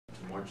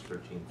March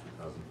 13,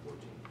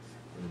 2014.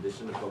 In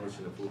addition to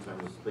publishing a full-time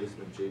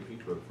displacement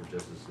JP clerk for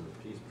Justice of the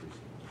Peace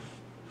Precinct.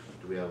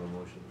 Do we have a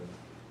motion for that?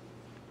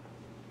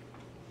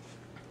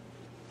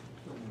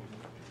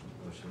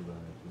 Motion by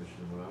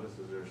Commissioner Morales,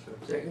 is there a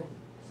second? Second.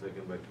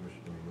 Second by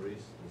Commissioner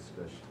Maurice,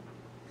 discussion.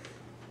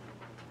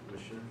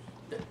 Commissioners?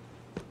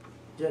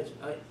 Judge,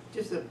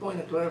 just a point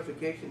of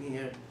clarification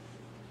here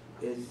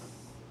is,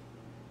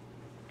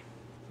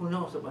 who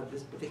knows about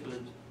this particular,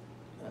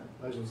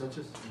 Agent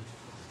Sanchez?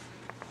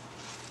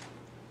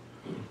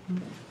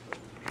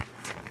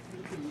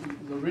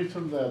 The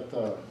reason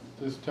that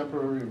this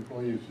temporary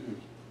employee is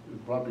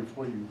brought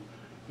before you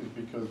is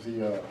because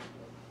the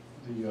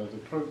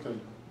clerk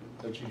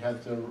that she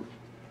had there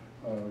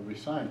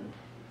resigned.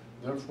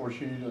 Therefore,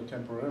 she needed a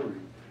temporary.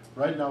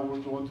 Right now, we're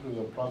going through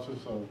the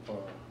process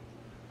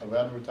of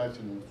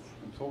advertising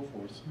and so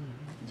forth.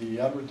 Mm-hmm. The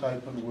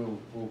advertisement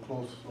will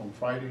close on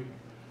Friday,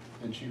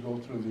 and she go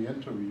through the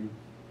interview,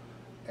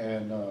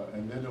 and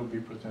then it'll be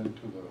presented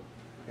to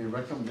a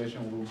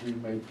recommendation will be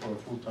made for a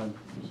full-time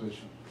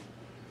position.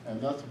 And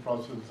that's the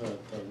process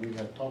that we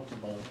had talked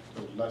about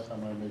the last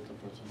time I made the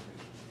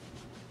presentation.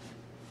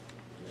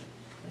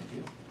 thank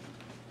you.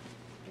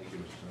 Thank you,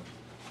 Mr.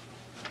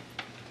 Sanchez.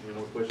 Any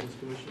more questions,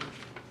 Commissioner?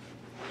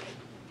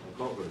 I'll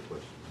call for the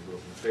question. All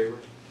those in favor?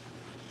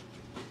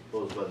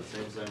 Opposed by the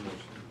same sign, motion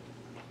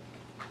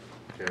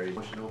carried.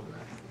 Motion open.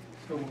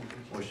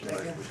 Motion by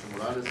Commissioner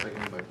Morales,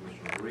 second by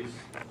Commissioner Ruiz.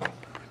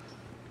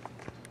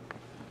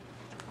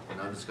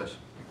 Now discussion.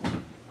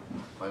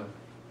 Final.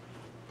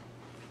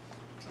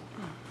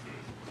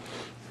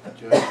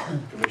 Judge,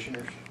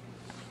 Commissioners,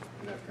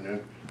 good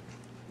afternoon.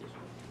 You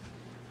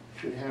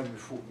should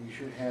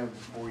have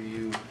before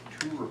you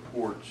two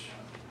reports.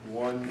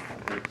 One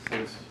that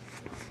says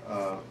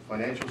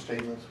financial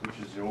statements, which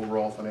is the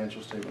overall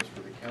financial statements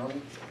for the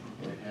county.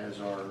 It has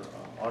our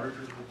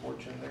auditor's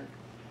reports in there.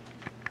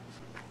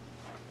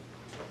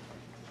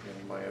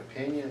 And my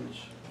opinions,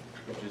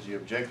 which is the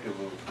objective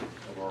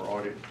of our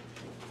audit,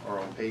 are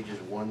on pages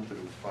 1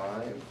 through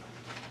 5.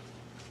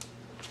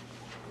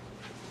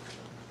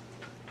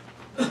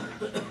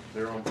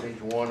 They're on page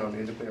 1 on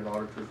independent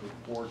auditor's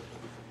report.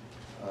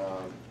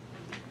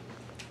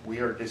 We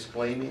are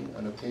disclaiming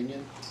an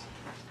opinion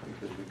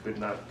because we could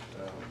not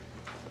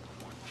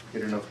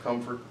get enough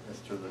comfort as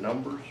to the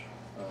numbers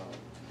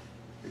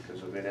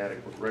because of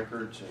inadequate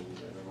records and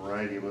a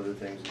variety of other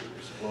things that are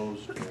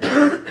disclosed.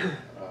 And,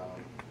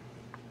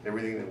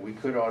 everything that we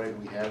could audit,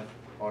 we have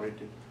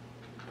audited.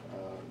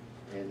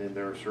 And then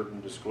there are certain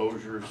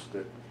disclosures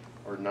that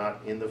are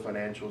not in the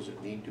financials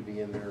that need to be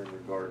in there in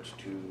regards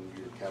to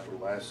your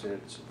capital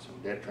assets and some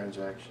debt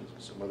transactions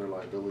and some other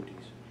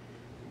liabilities.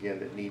 Again,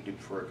 that need to,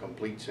 for a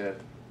complete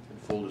set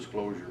and full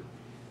disclosure,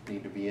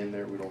 need to be in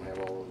there. We don't have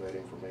all of that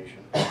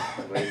information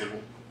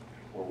available,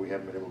 or we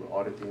haven't been able to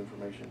audit the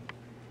information.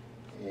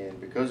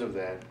 And because of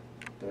that,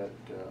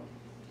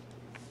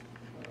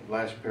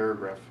 last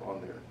paragraph on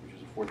there, which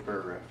is the 4th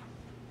paragraph,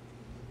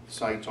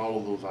 cites all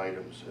of those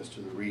items as to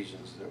the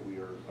reasons that we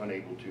are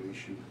unable to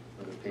issue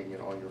an opinion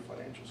on your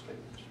financial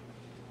statements.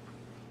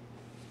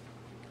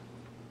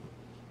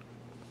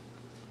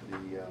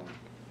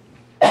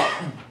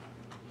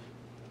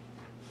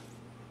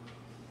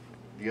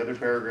 The other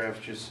paragraphs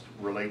just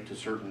relate to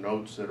certain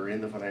notes that are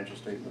in the financial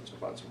statements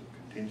about some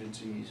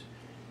contingencies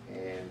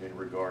and in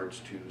regards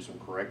to some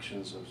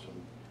corrections of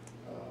some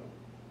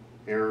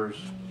errors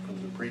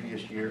from the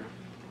previous year.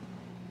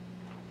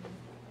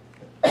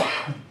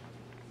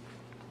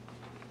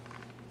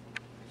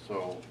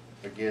 So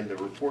again, the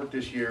report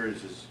this year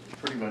is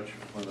pretty much,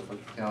 for the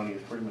county,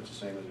 is pretty much the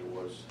same as it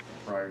was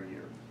the prior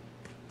year,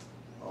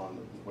 on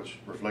what's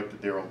reflected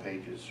there on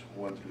pages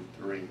 1 through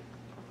 3.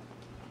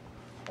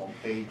 On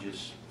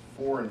pages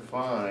 4 and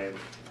 5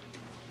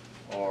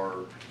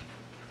 are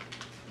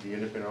the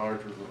independent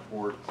auditor's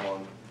report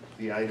on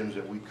the items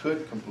that we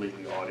could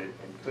completely audit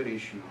and could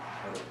issue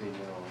an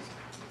opinion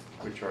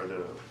on, which are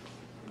the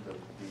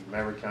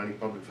Maverick County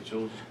Public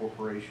Facilities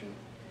Corporation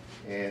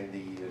and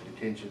the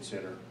detention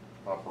center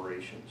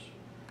operations.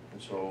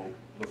 And so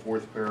the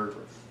 4th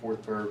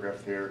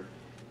paragraph there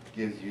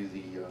gives you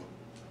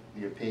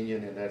the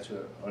opinion, and that's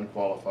an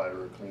unqualified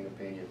or a clean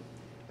opinion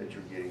that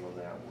you're getting on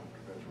that one.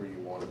 That's where you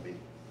want to be.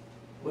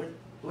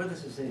 Where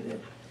does it say that?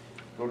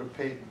 Go to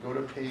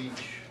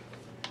page.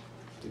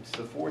 It's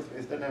the 4th.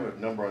 It doesn't have a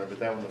number on it, but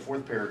that one, the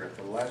 4th paragraph,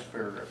 the last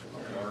paragraph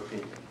in our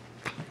opinion.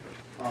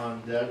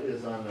 That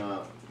is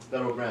on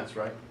federal grants,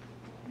 right?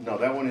 No,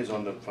 that one is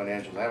on the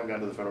financials. I haven't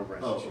gotten to the federal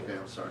grants. Oh, okay,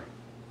 I'm sorry.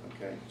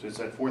 Okay, so it's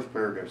that 4th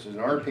paragraph. It says, in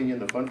our opinion,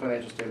 the fund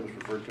financial statements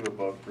referred to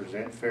above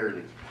present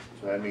fairly.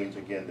 So that means,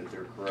 again, that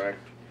they're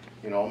correct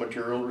in all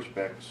material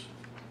respects.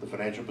 The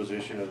financial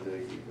position of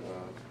the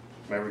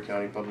Maverick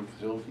County Public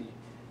Facility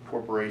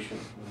Corporation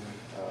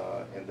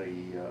and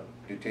the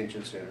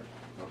detention center.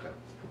 Okay.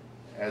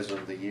 As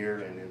of the year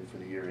and then for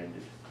the year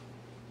ended.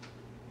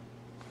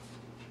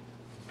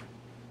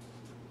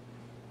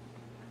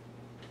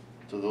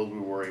 So those we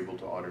were able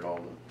to audit all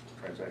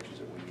the transactions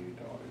that we needed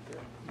to audit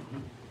there.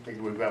 I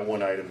think we've got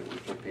one item that we're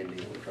still pending.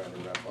 We're trying to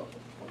wrap up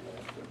on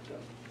that.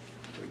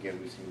 again,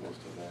 we see most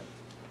of that.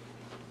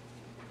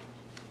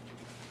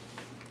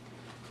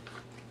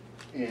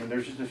 And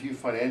there's just a few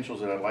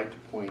financials that I'd like to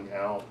point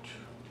out.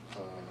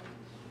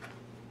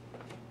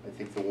 I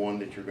think the one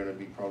that you're gonna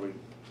be probably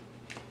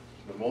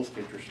the most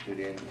interested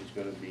in is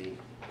gonna be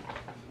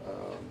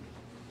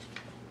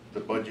the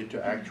budget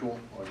to actual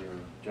on your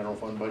general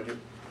fund budget.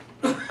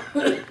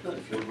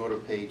 If you'll go to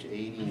page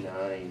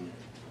 89.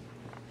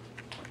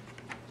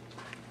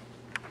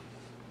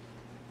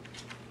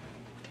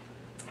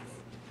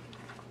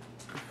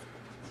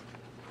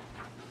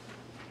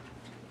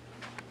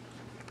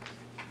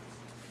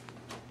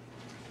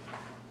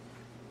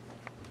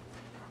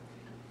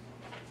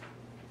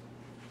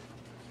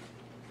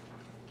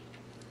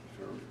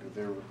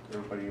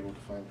 Everybody able to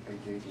find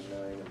page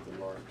 89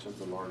 of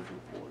the large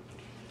report?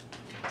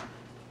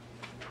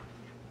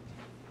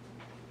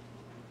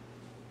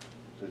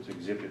 So it's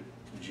exhibit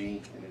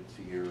G, and it's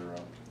your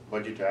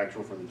budget to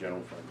actual for the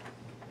general fund.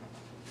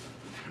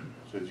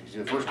 So as you can see,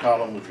 the first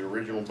column was your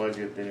original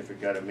budget, then if it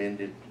got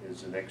amended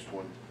is the next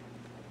one,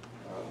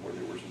 where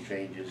there were some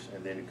changes,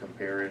 and then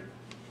compare it,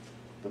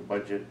 the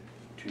budget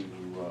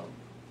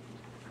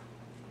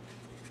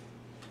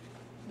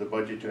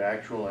to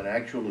actual, and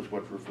actual is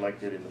what's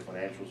reflected in the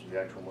financials of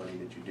the actual money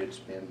that you did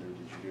spend or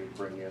that you did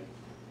bring in.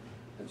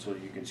 And so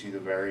you can see the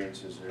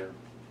variances there.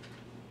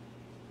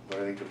 But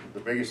I think the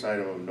biggest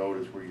item of note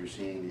is where you're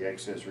seeing the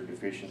excess or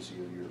deficiency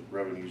of your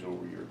revenues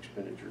over your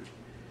expenditures.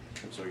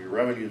 And so your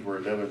revenues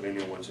were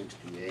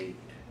 $11,168,000,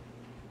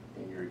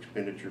 and your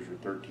expenditures were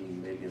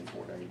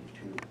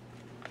 $13,492,000.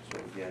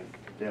 So again,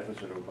 a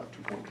deficit of about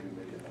 $2.2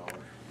 million for the year.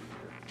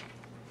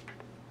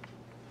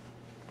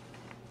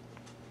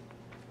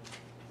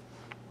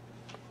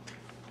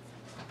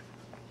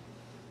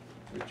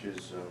 Which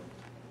is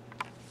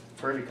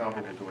fairly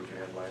comparable to what you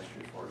had last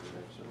year as far as the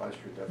deficit. Last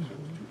year's deficit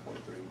was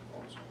 2.3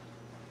 also.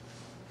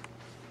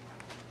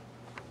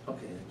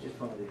 Okay, I just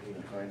found it Can you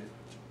here. find it?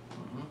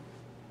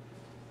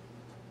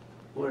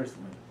 Where's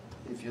my?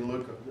 If you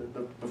look,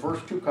 the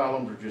first two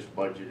columns are just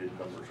budgeted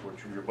numbers,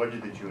 which are your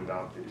budget that you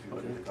adopted, if you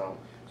look at the column.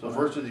 So the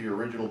first is your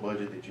original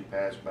budget that you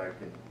passed back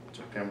in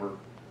September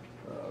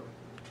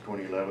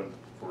 2011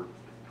 for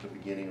the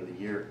beginning of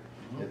the year.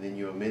 And then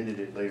you amended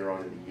it later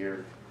on in the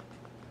year.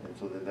 And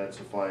so that's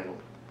the final.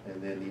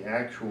 And then the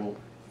actual,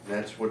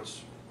 that's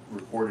what's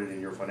reported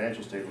in your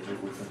financial statements.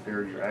 It would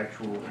compare your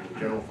actual in the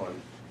general fund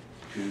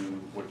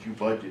to what you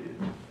budgeted.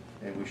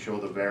 And we show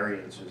the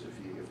variances. If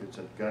you've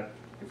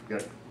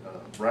got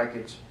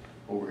brackets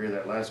over here,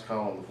 that last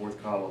column, the fourth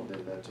column,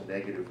 then that's a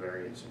negative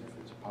variance. And if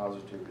it's a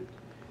positive,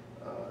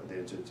 then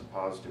it's a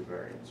positive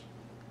variance.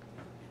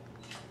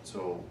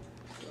 So,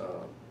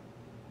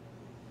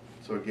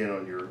 so again,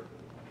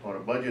 on a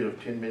budget of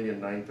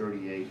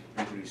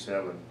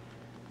 $10,938,337,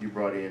 you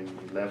brought in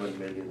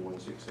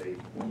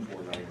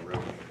 $11,168,149 in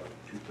revenue,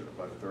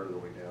 about a third of the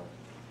way down.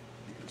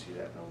 You can see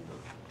that number.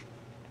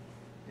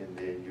 And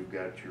then you've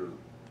got your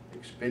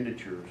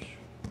expenditures,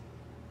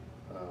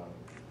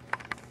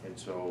 and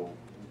so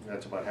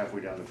that's about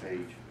halfway down the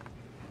page.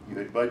 You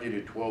had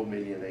budgeted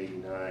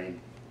 $12,089,000.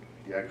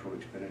 The actual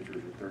expenditures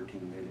are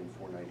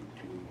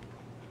 $13,492,000.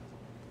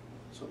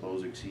 So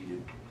those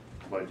exceeded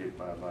budget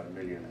by about $1.5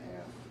 million.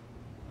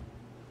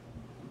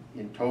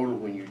 In total,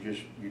 when you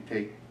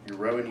take your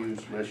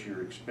revenues less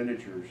your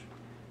expenditures,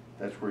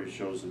 that's where it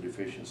shows the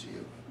deficiency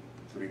of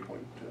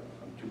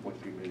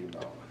 $2.3 million.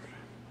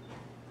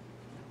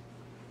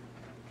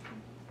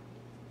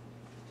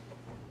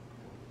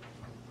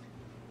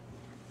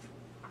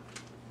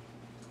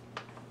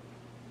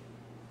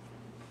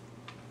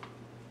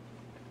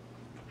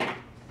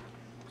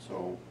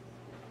 So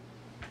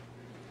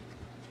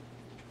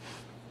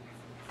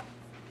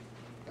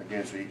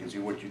again, so you can see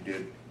what you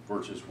did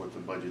versus what the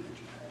budget that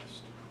you passed.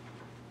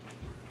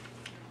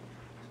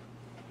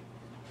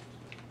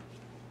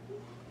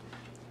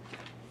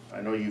 I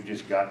know you've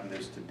just gotten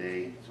this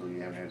today, so you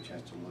haven't had a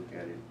chance to look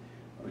at it.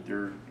 Are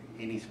there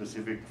any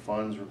specific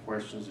funds or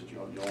questions that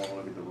y'all want to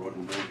look at the road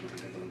and bridge? We can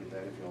take a look at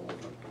that if y'all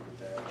want to look at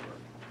that, or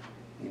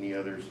any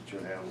others that you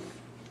have.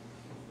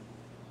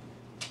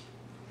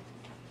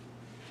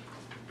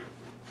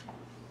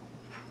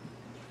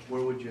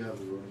 Where would you have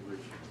the road and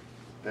bridge?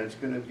 That's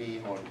going to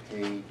be on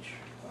page,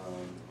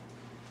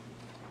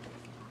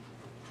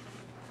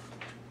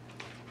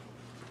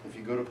 if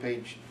you go to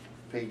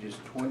pages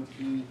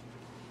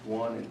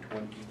 21 and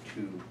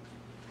 22.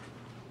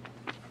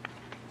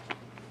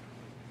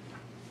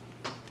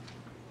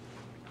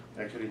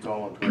 Actually, it's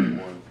all on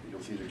 21.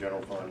 You'll see the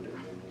general fund, and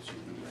then you'll see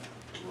the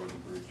road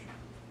and bridge.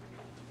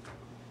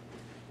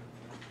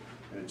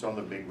 And it's on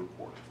the big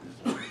report.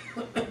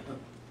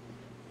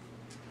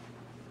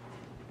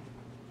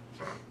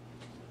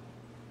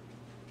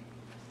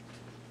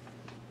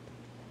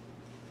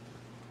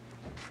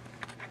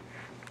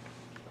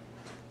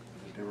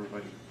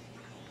 Everybody,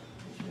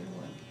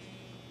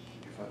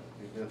 I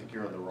think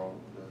you're on the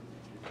wrong,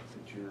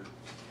 that you're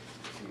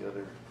the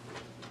other.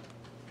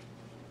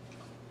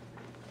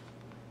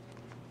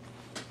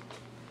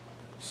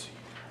 Let's see.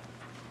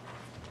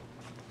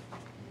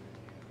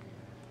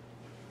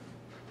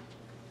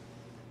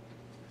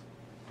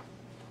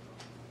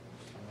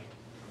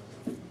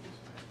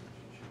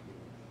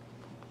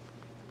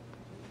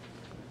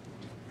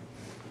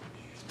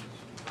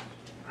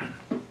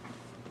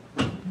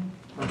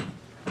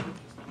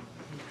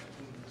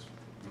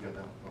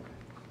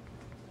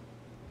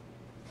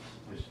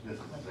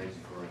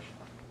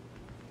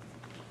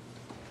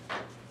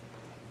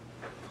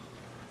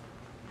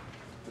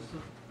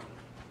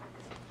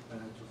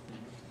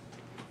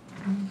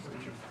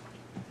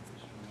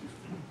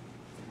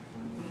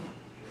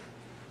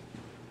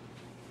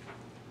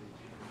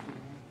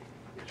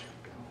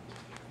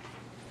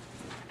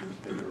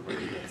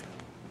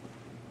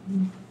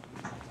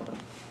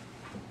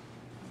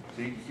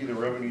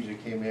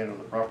 came in on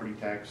the property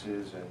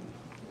taxes and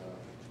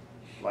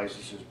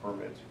licenses,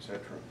 permits,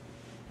 etc.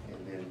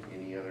 And then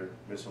any other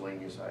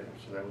miscellaneous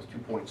items. So that was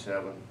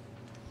 2.7.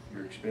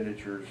 Your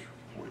expenditures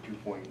were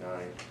 2.9.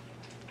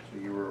 So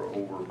you were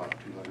over about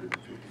 $240,000.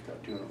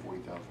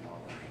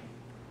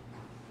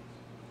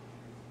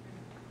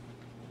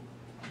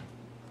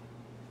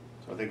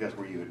 So I think that's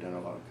where you had done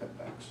a lot of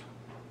cutbacks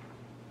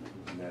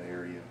in that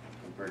area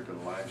compared to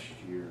last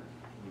year,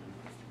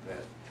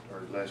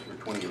 or last year,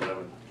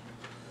 2011.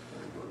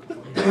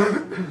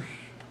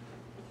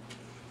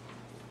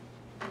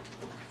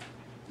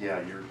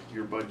 Yeah,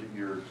 your budget,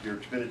 your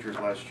expenditures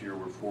last year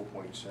were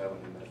 4.7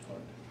 in that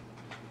fund.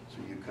 So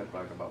you cut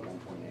back about 1.8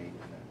 in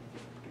that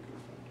particular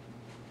fund.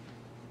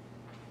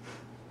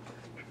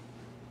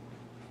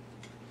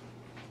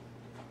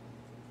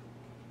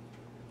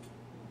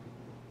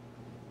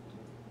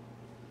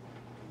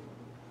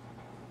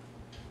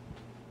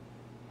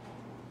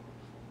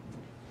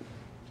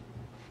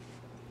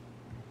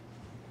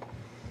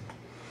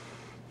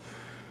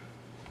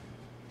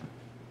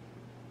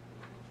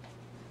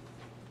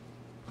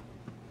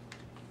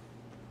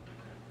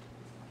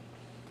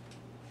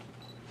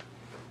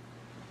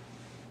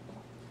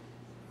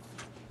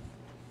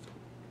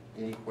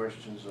 Any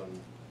questions on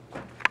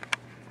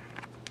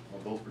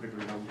those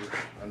particular numbers?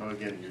 I know,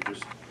 again, you're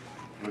just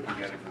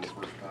looking at it for the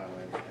first time,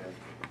 I understand.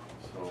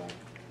 So,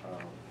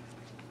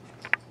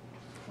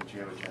 once you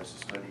have a chance to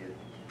study it,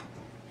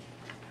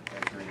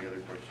 answer any other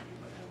questions you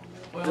might have on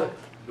that. Well,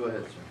 Go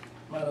ahead, sir.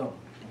 Madam,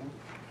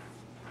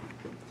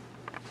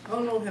 how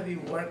long have you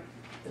worked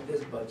in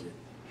this budget,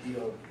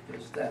 your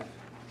staff,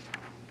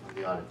 On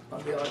the audit. on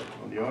the audit?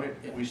 On the audit,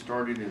 Yeah. we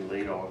started in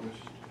late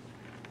August.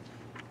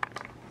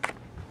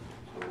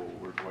 So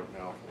we're what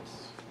now?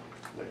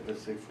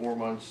 Let's say 4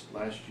 months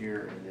last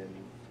year, and then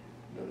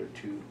another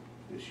 2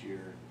 this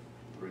year,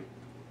 3.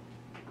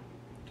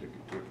 To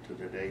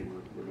today,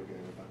 we're looking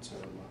at about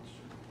 7 months.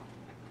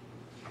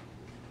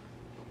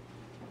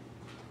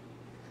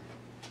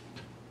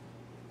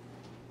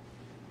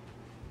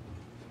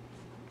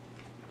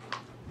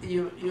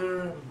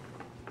 Your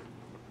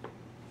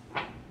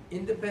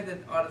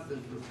independent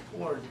auditor's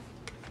report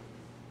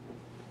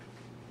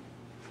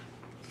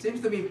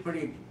seems to be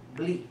pretty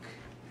bleak,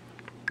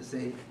 to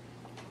say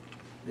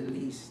the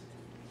least.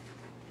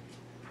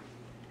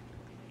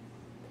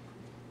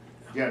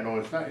 Yeah, no,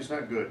 it's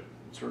not good.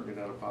 It's certainly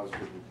not a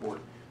positive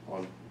report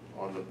on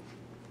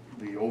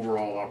the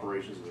overall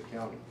operations of the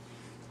county.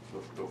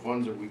 The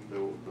funds that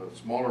the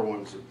smaller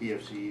ones, the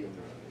PFC and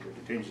the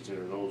detention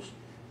center, those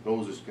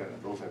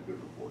have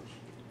good reports.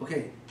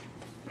 Okay,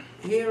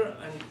 here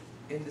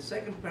in the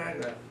second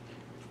paragraph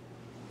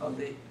on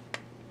the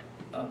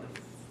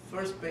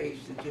first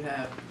page that you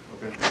have,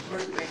 Okay. the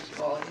first page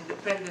called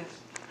Independent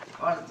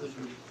Auditor's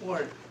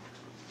Report.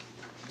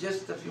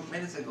 Just a few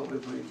minutes ago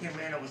before you came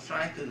in, I was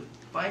trying to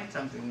find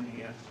something in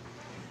here.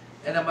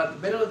 And about the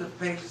middle of the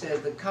page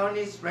says, the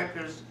county's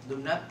records do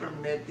not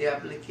permit the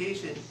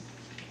application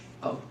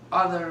of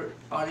other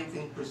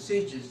auditing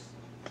procedures.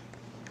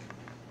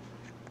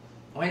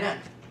 Why not?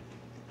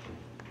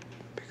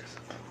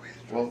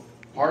 Well,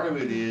 part of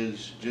it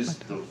is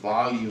just the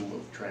volume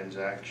of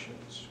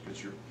transactions,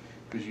 because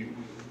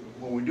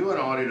when we do an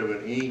audit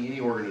of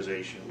any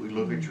organization, we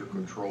look at your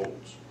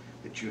controls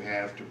that you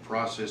have to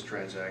process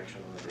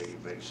transactions on a daily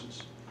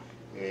basis.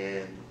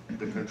 And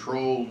the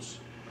controls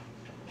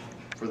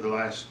for the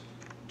last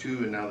 2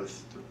 and now the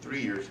 3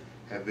 years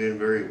have been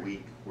very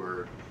weak,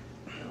 where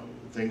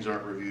things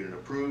aren't reviewed and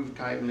approved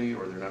timely,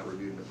 or they're not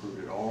reviewed and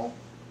approved at all.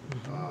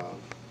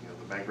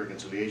 The bank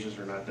reconciliations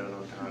are not done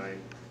on time.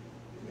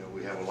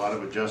 We have a lot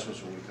of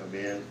adjustments when we come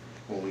in.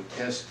 When we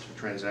test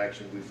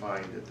transactions, we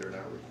find that they're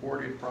not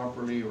recorded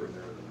properly, or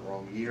they're in the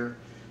wrong year.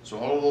 So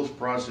all of those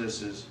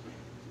processes,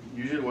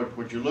 usually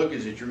what you look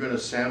is that you're going to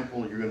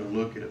sample, you're going to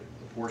look at a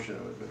portion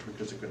of it, but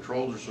because the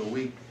controls are so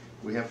weak,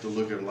 we have to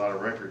look at a lot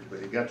of records. But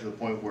it got to the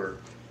point where,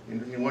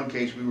 in one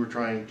case, we were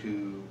trying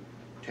to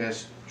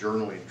test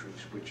journal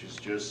entries, which is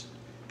just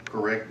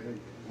correct.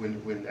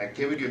 When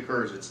activity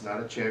occurs, it's not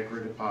a check or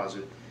a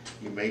deposit.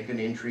 You make an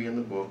entry in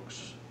the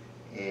books,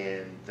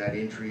 and that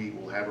entry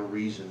will have a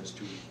reason as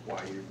to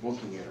why you're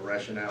booking it, a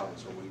rationale. And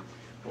so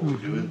what we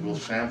do is we'll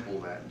sample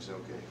that and say,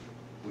 okay,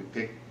 we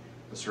pick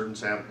a certain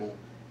sample,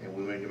 and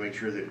we need to make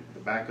sure that the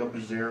backup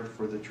is there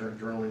for the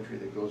journal entry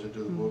that goes into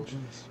the books,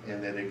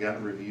 and that it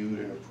got reviewed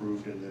and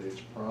approved and that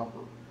it's proper.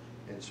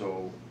 And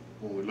so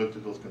when we looked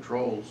at those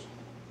controls,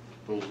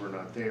 those were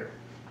not there.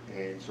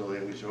 And so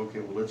then we said, okay,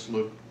 well, let's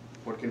look,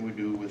 what can we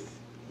do with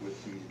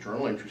the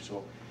journal entry?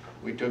 So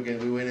we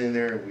went in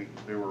there, and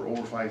there were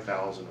over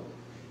 5,000 of them.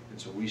 And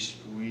so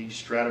we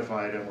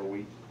stratified them, or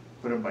we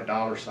put them by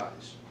dollar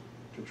size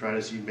to try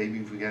to see maybe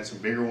if we got some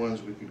bigger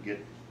ones we can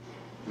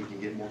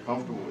get more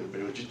comfortable with.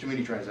 But it was just too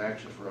many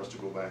transactions for us to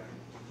go back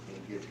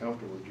and get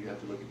comfortable with. You have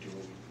to look at too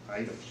many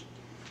items.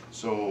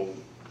 So,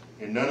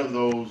 and none of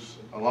those,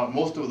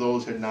 most of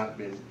those had not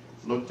been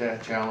looked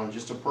at, challenged.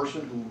 Just a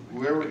person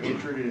whoever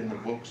entered it in the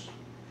books,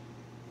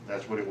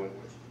 that's what it went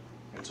with.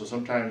 And so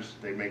sometimes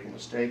they make a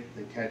mistake,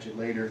 they catch it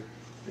later,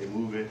 they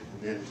move it,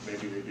 and then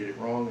maybe they did it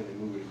wrong and they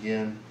move it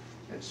again.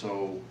 And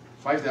so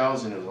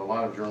 5,000 is a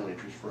lot of journal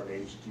entries for an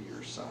entity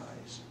your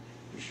size.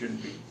 It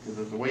shouldn't be,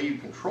 because the way you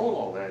control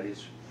all that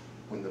is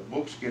when the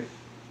books get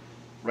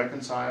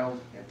reconciled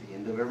at the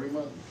end of every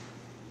month,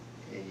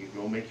 and you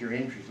go make your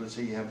entries. Let's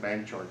say you have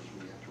bank charges,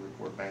 you have to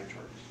report bank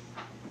charges.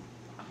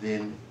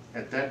 Then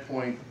at that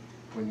point,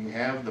 when you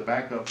have the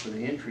backup for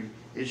the entry,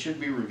 it should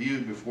be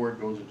reviewed before it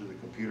goes into the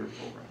computer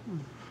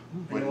program.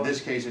 But in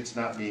this case, it's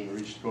not being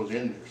reached, it goes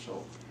in there.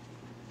 So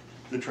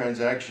the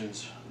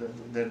transactions,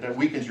 that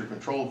weakens your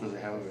control because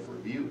they haven't been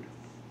reviewed.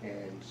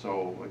 And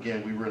so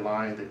again, we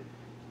rely that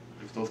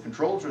if those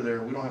controls are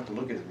there, we don't have to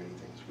look at as many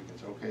things. We can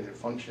say, okay, they're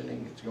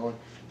functioning, it's going.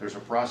 There's a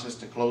process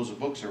to close the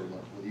books every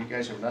month. Well, you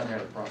guys have not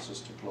had a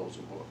process to close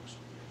the books.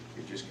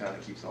 It just kind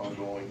of keeps on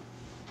going,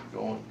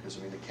 because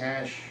I mean, the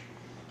cash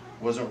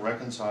wasn't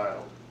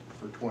reconciled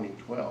for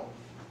 2012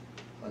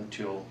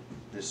 until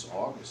this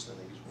August, I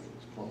think is when it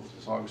was closed,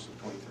 this August of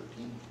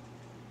 2013.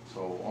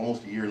 So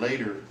almost a year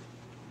later,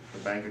 the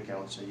bank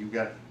accounts, and you've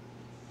got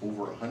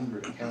over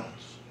 100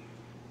 accounts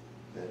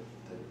that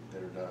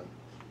are done.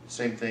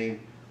 Same thing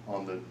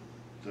on the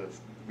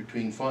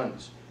between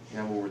funds. You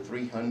have over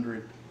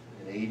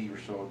 380 or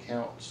so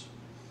accounts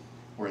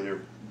where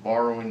they're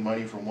borrowing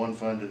money from one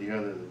fund to the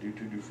other, the due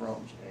to, due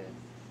froms,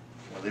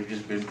 and they've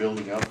just been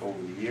building up over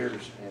the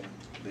years, and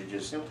they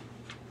just.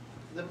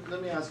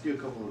 Let me ask you a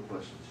couple of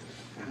questions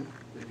here,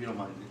 if you don't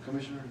mind.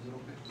 Commissioner, is it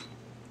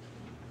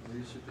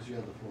okay? Because you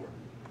have the floor.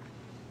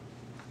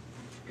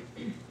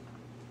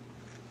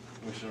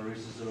 Commissioner Reese,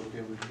 is it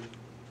okay with you?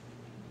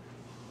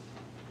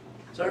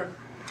 Sir?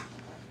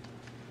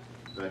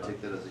 Do I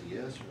take that as a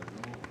yes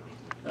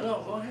or a no?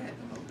 No, go ahead.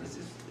 No, this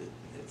is,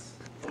 it's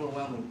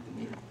overwhelming to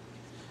me.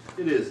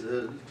 It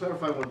is.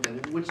 Clarify one thing.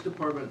 Which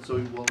department, so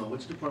you will know,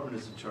 which department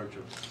is in charge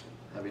of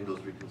having those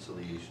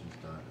reconciliations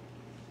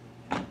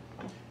done?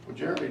 Well,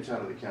 generally it's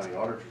out of the county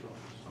auditor's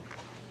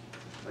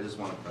office. I just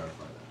want to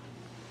clarify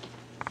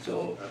that.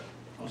 So,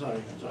 I'm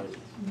sorry.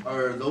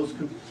 Are those,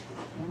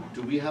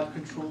 do we have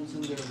controls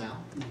in there now?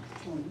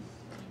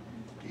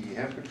 Do you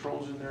have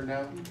controls in there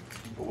now?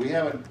 But we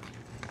haven't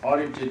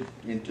audited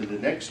into the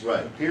next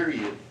Right.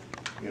 period.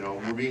 You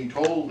know, we're being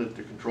told that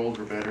the controls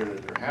are better,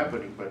 that they're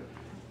happening, but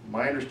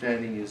my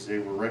understanding is they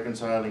were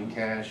reconciling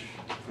cash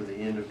for the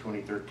end of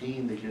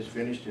 2013. They just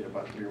finished it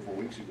about 3 or 4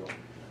 weeks ago.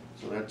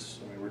 So that's,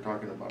 I mean, we're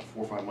talking about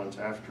 4 or 5 months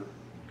after.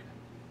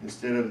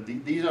 Instead of,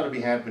 these ought to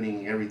be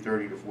happening every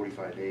 30 to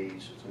 45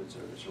 days, so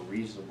it's a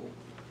reasonable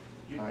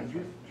time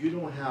frame. You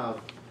don't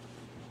have,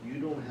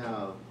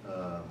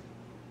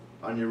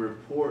 on your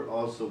report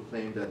also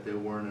claimed that there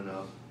weren't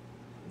enough,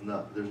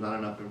 there's not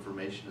enough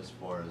information as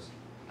far as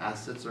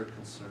assets are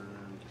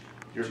concerned,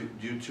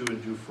 due to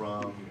and due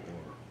from, or?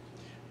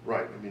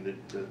 Right, I mean,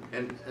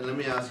 And let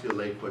me ask you a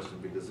late question,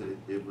 because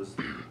it was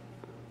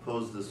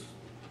posed this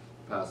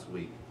past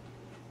week.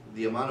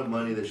 The amount of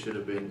money that should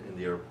have been in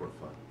the airport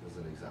fund, as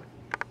an example.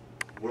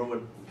 Where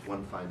would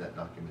one find that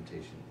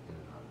documentation in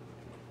an audit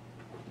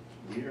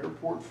report? the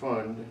airport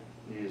fund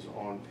is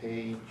on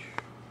page,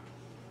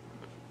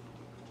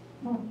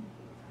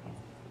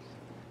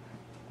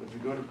 if you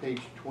go to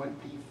page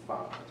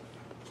 25,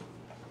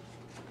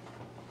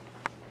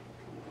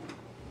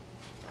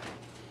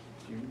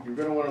 you're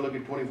going to want to look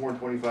at 24 and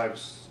 25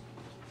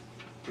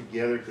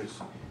 together,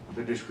 because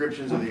the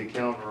descriptions of the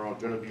account are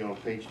going to be on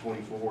page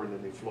 24, and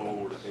then they flow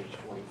over to page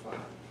 25.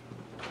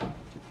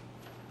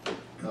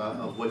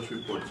 Of which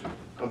reports?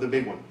 Of the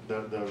big one,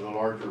 the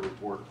larger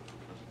report.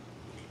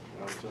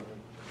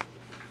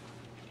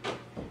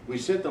 We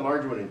set the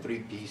larger one in 3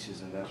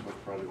 pieces, and that's what's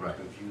probably Right.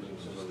 confusing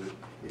some of it.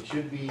 It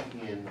should be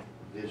in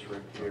this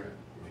right here,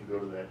 if you go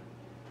to that,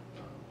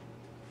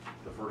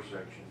 the first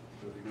section.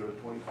 So if you go to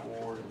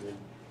 24, and then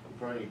you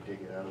probably need to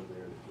take it out of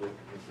there to click,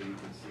 and so you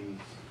can see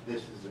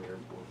this is the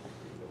airport,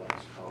 the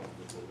last column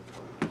before the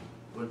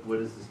front. What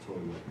is this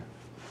total?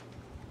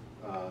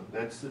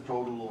 That's the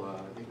total,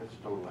 I think that's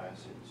the total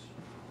assets.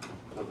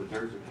 So but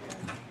there's a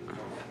cash, the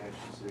total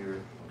cash is there.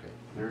 Okay.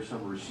 There's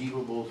some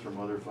receivables from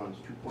other funds,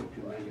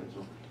 2.2 million,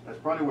 so that's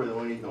probably where the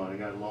money's going. It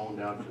got loaned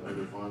out to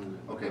other funds. and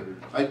Okay,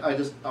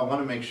 other- I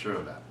want to make sure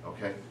of that,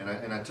 okay?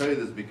 And I tell you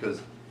this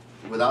because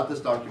without this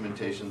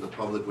documentation, the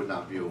public would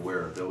not be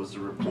aware. There was a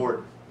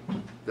report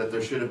that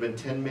there should have been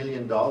 $10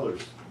 million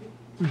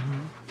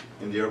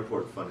in the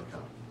airport fund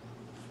account.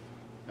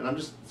 And I'm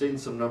just stating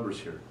some numbers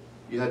here.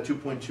 You had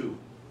 2.2,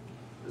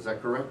 is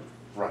that correct?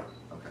 Right.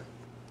 Okay.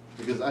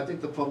 Because I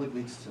think the public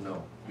needs to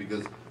know,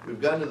 because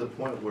we've gotten to the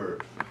point where,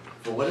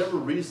 for whatever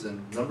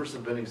reason, numbers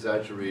have been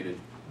exaggerated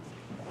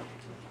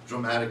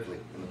dramatically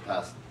in the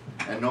past,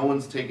 and no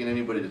one's taken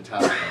anybody to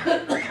task on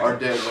it. Our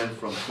debt went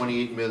from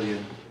 28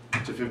 million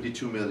to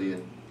 52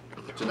 million,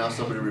 to now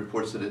somebody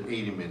reports it at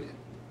 80 million.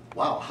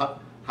 Wow,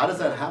 how does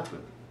that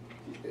happen?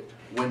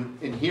 When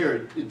in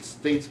here, it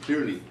states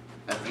clearly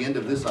at the end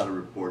of this audit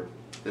report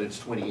that it's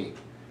 28,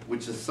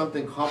 which is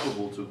something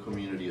comparable to a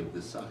community of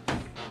this size.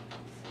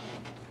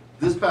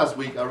 This past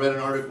week, I read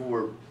an article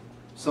where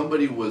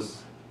somebody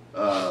was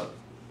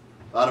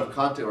out of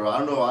context, or I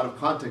don't know, out of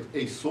context,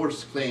 a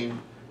source claimed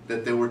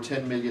that there were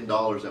 $10 million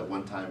at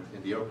one time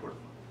in the airport.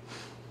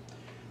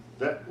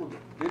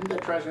 Didn't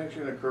that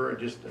transaction occur,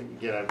 just,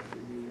 again,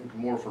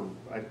 more from,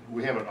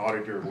 we have an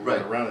auditor who Right.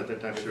 went around at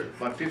that time. Sure.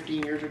 About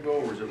 15 years ago,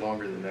 or was it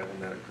longer than that when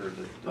that occurred?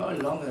 Probably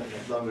longer than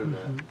that. Longer than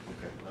that.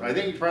 Okay. I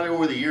think it's probably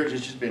over the years,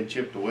 it's just been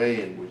chipped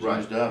away and was Right.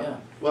 used up. Yeah.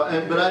 Well,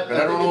 But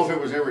I don't know if think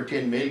it was ever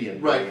 10 million.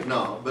 it's- Right,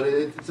 no, but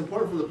it's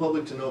important for the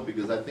public to know,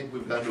 because I think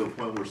we've gotten to a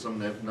point where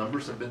some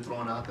numbers have been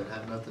thrown out that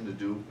have nothing to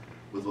do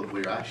with what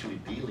we're actually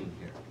dealing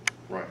here.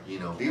 Right. You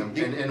know, The-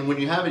 and when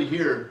you have it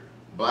here,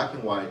 black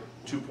and white,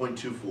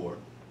 2.24,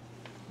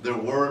 there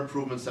were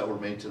improvements that were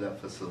made to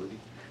that facility.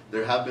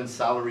 There have been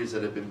salaries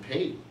that have been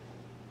paid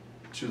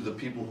to the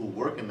people who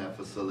work in that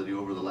facility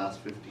over the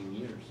last 15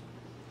 years.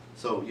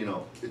 So, you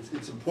know,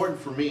 it's important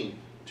for me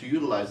to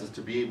utilize this,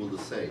 to be able to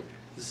say,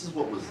 this is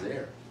what was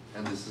there,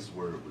 and this is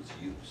where it was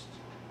used.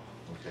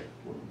 Okay.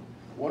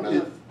 One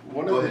of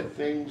Go the ahead.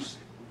 things,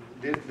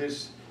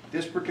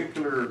 this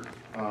particular,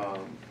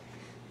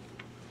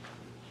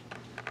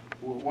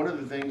 one of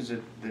the things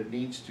that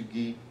needs to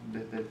be,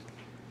 that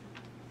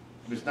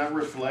is not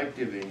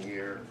reflective in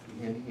here,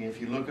 and if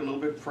you look a little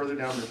bit further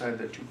down the side,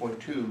 that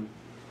 2.2,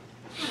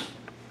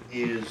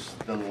 is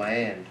the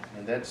land.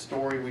 And that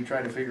story, we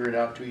tried to figure it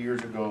out 2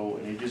 years ago,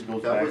 and it just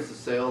goes back. That was the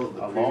sale of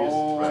the a previous,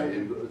 long-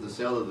 right, the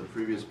sale of the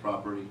previous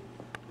property.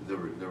 The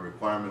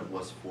requirement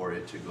was for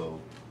it to go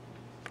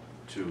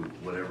to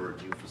whatever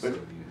new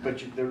facility you have.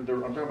 But I'm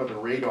talking about the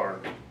radar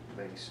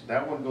base.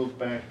 That one goes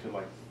back to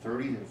like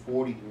 30s and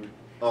 40s.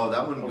 Oh,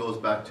 that one goes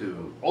back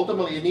to,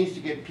 Ultimately, it needs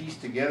to get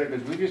pieced together,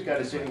 because we just got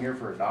it sitting here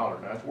for $1.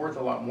 Now, it's worth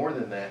a lot more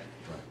than that,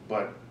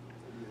 but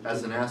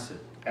as an asset.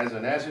 as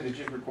an asset, it's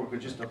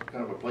just a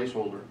kind of a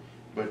placeholder.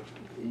 But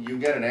you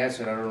get an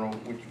asset, I don't know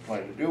what you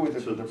plan to do with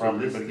it, So- with the so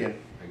property, this but again,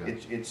 thing, I got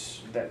it.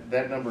 it's,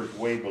 that number is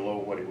way below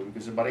what it would,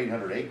 because it's about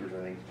 800 acres,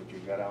 I think, is what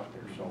you've got out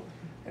there, so.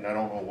 And I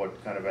don't know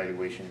what kind of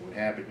valuation it would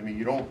have, but, I mean,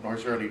 you don't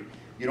necessarily,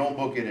 you don't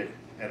book it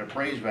at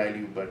appraised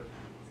value, but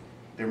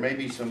there may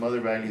be some other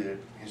value that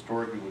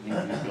historically would need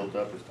to be built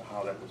up as to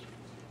how that was,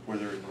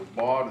 whether it was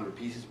bought, or the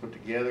pieces put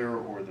together,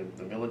 or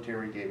the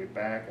military gave it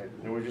back.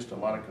 There was just a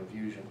lot of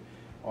confusion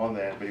on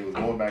that, but it was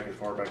going back as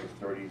far back as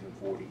 30s and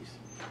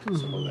 40s,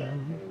 some of that.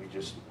 And we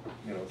just,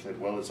 said,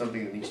 well, it's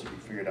something that needs to be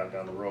figured out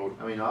down the road.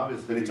 I mean,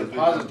 obviously. But it's a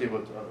positive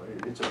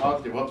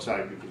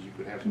upside, because you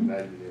could have some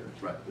value there.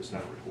 Right. That's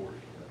not recorded.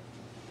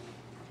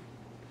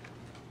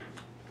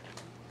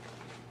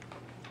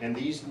 And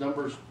these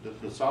numbers,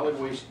 the solid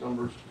waste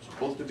numbers,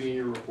 supposed to be in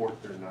your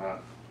report, they're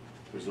not,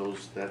 because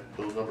those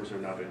numbers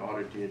have not been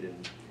audited,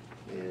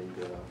 and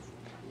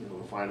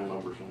the final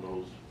numbers on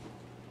those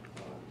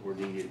were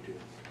needed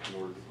in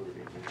order to put it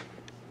in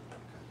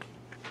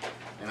here.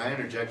 And I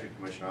interjected,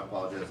 Commissioner, I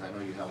apologize, I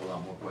know you have a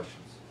lot more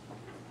questions.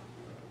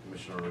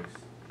 Commissioner Ruiz.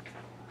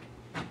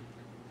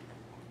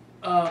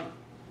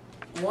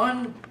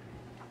 One,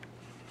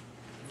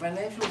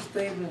 financial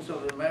statements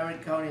of the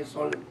Maverick County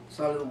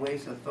Solid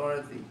Waste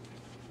Authority.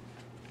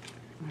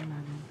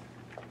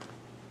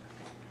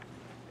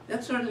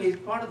 That certainly is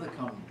part of the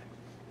county.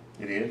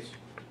 It is,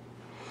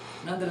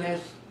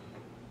 Nonetheless,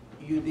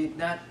 you did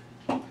not,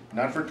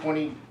 not for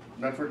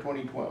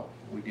 2012.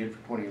 We did for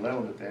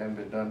 2011, but they haven't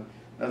been done,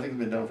 nothing's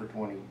been done for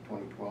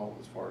 2012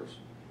 as far as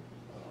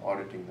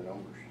auditing the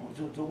numbers.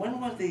 so when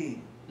was the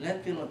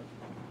landfill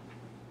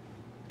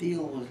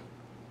deal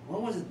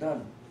when was it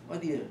done?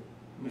 What year,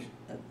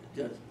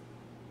 Judge?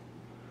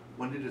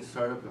 When did it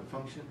start up and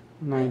function?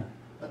 9.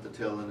 At the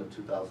tail end of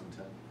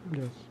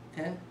 2010. Yes.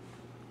 10?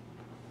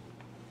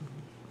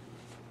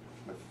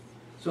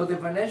 So the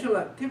financial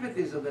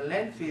activities of the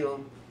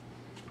landfill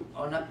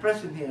are not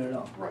present here at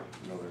all. Right,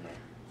 no, they're not.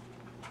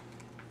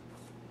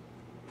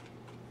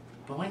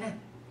 But why not?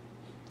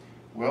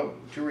 Well,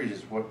 2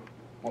 reasons. What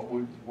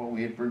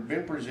we had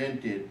been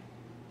presented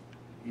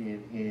I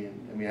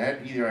mean,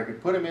 I could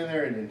put them in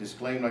there and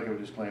disclaim like I would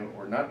disclaim,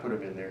 or not put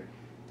them in there.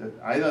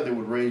 I thought they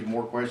would raise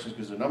more questions,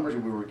 because the numbers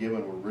that we were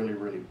given were really,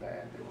 really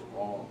bad. They were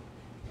wrong.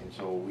 And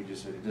so we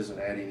just said, it doesn't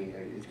add any,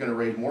 it's gonna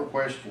raise more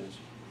questions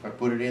if I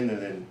put it in there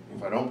than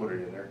if I don't put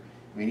it in there.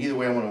 I mean, either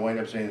way, I'm gonna wind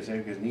up saying the same,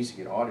 because it needs to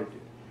get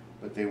audited.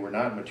 But they were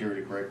not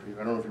materially correct.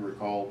 I don't know if you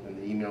recall in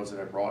the emails that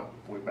I brought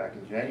way back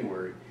in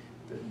January,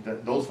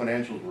 that those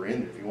financials were in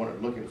there. If you want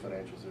to look at the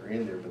financials, they're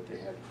in there, but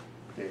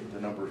the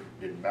numbers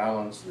didn't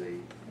balance.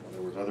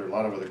 There was a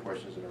lot of other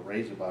questions that I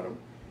raised about them,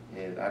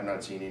 and I've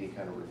not seen any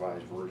kind of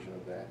revised version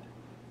of that,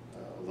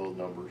 of those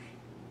numbers.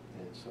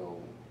 And so,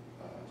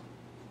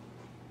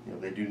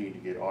 they do need to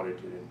get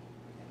audited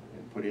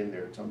and put in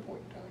there at some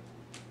point in time.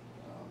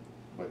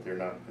 But they're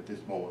not, at this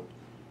moment,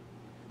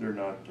 they're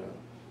not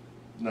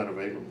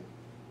available.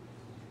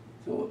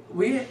 So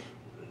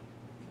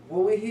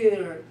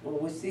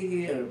what we see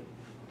here,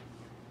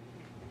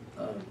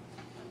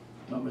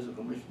 members of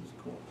Commissioners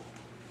Court,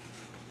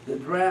 the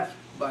draft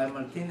by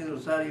Martinez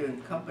Rosario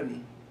and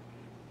Company,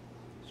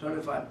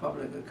 certified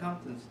public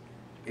accountants,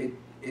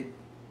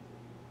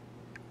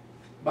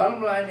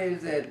 bottom line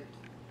is that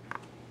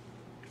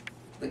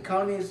the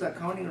county's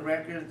accounting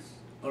records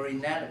or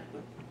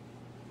inadequate.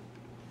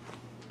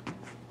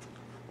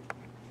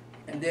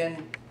 And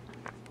then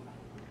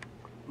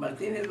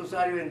Martinez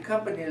Rosario and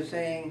Company is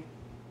saying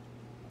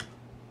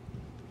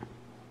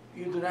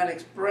you do not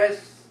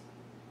express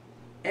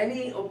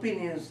any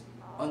opinions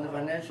on the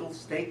financial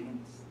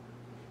statements.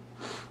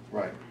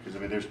 Right, because I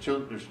mean, there's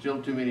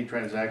still too many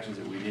transactions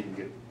that we didn't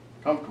get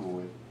comfortable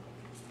with.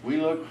 We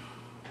looked,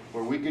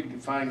 where we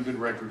could find good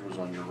records was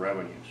on your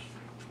revenues.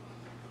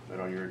 But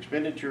on your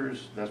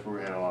expenditures, that's where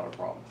we had a lot of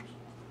problems.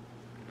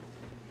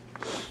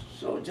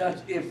 So Judge,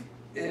 if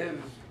the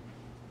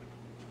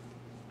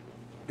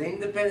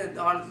independent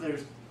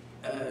auditors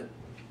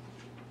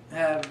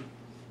have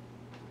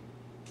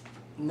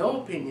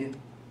no opinion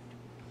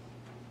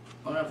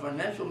on our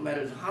financial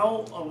matters,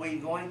 how are we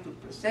going to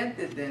present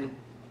it then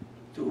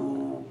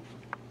to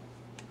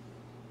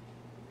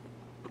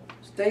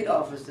state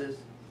offices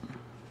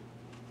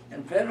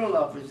and federal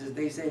offices?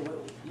 They say,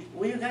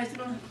 well, you guys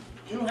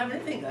you don't have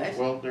anything, guys.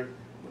 Well, there,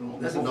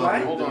 Does it hold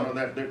fly? on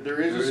that. There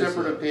is a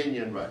separate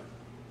opinion Right.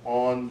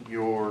 on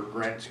your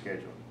grant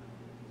schedule.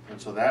 And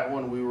so that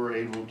one, we were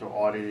able to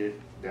audit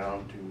it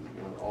down to,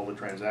 you know, all the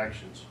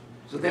transactions.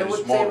 So that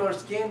would Small- save our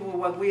skin with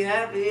what we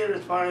have here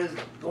as far as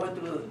going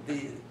through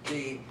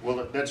the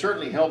Well, that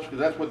certainly helps, because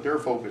that's what their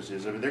focus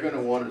is. I mean, they're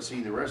gonna want to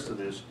see the rest of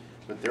this,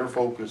 but their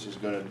focus is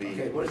gonna be.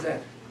 okay, what is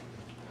that?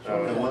 The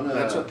one,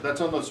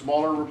 That's on the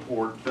smaller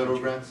report. Federal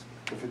grants?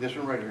 This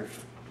one right here,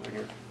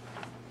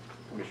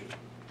 Commission.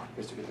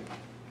 Yes, to get it.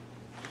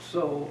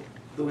 So,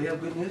 do we have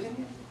good news in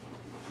here?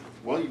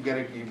 Well, you've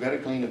got a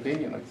clean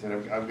opinion. Like I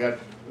said, I've got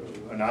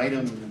an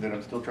item that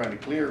I'm still trying to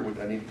clear with,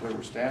 I need to clear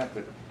with staff,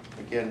 but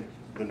again,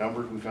 the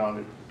numbers, we found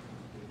it,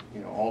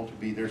 you know, all to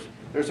be, there's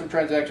some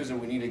transactions that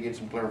we need to get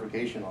some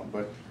clarification on,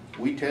 but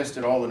we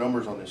tested all the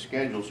numbers on this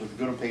schedule, so if you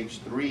go to page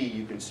 3,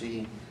 you can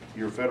see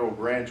your federal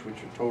grants, which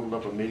are totaled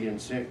up $1.6 million,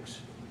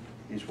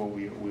 is what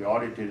we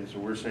audited, and so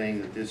we're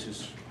saying that this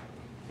is,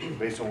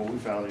 based on what we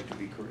found it to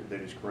be,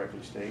 that is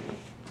correctly stated.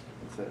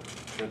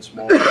 It's that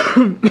small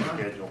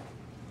schedule.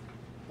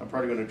 I'm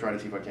probably gonna try to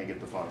see if I can't get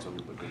the fonts on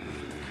it, but.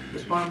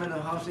 Department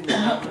of Housing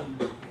and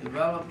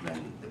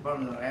Development,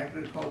 Department of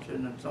Agriculture,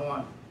 and so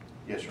on.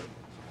 Yes, sir.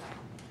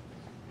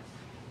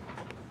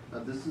 Now,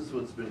 this is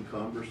what's been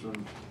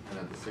cumbersome, and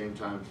at the same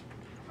time,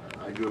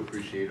 I do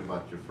appreciate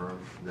about your firm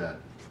that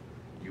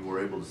you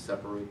were able to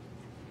separate.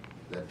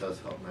 That does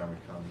help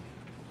Maverick County.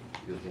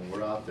 Because when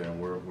we're out there and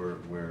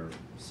we're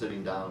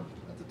sitting down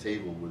at the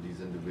table with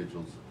these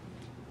individuals,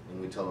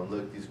 and we tell them,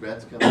 look, these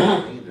grants come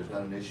to me, there's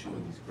not an issue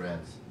with these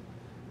grants.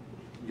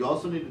 You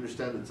also need to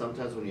understand that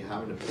sometimes when you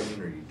have an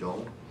opinion or you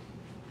don't,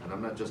 and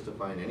I'm not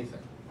justifying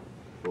anything,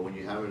 but when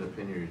you have an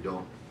opinion or you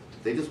don't,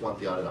 they just want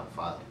the audit on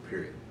file,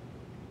 period.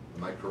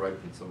 Am I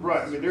correct in some of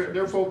Right, I this? mean,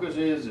 their focus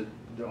is that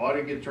the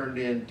audit get turned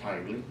in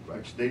timely,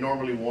 which they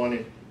normally want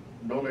it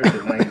no later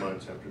than 9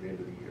 months after the end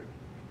of the year.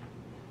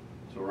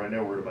 So right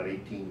now, we're at about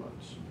 18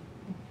 months.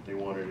 They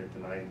wanted it to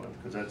 9 months,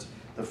 because that's,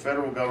 the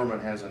federal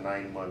government has a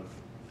 9-month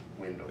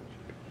window.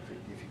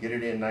 If you get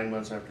it in 9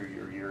 months after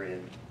your year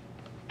end,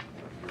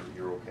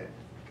 you're okay.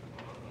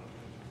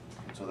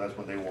 And so that's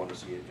when they want to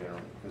see it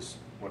generally, because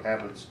what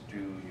happens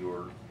to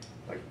your,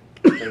 like,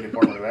 State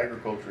Department of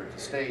Agriculture at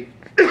the state,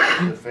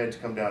 the feds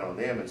come down on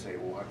them and say,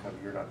 well, how come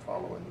you're not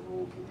following the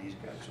rules with these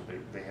guys? So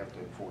they have to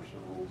enforce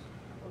the rules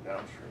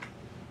downstream.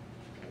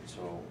 And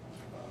so,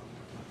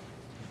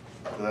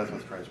 so that's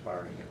what's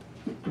transpiring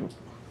here.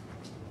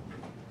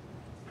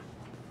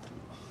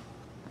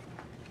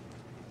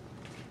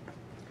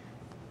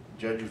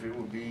 Judge, if it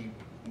would be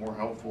more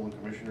helpful, and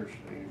commissioners,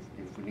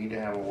 if we need to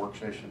have a work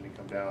session to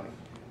come down,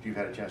 if you've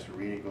had a chance to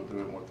read it, go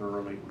through it more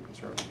thoroughly, we can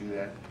certainly do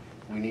that.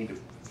 We need to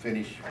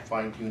finish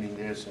fine tuning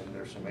this, and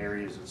there's some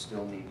areas that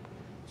still need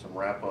some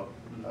wrap up,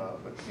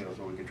 but you know,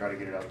 so we could try to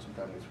get it out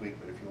sometime next week,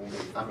 but if you want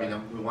to. I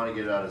mean, we want to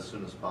get it out as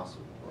soon as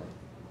possible.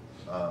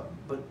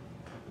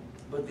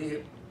 But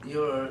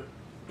your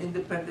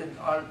independent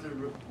auditor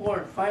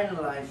report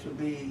finalized should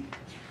be,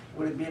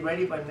 will it be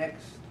ready by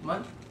next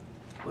month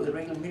for the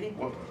regular meeting?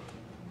 Well,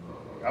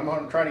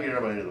 I'm trying to get it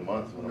out by the end of the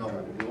month. is what I'm No,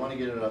 trying to do. we want to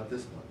get it out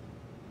this month.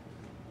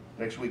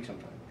 Next week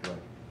sometime. Correct.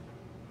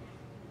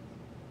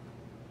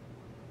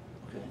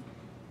 Okay.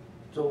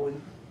 So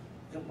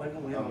when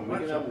can we have a We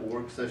can have a workshop?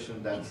 work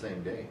session that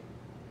same day.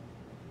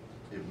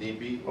 If need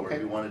be, or Okay.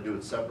 if we want to do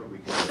it separate, we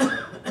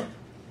can.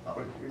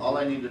 All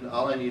I need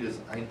is,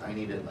 I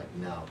need it like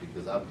now,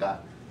 because I've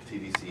got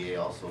TDCA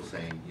also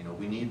saying, you know,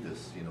 we need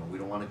this, you know, we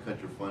don't want to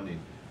cut your funding.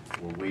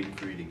 We're waiting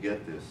for you to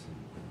get this.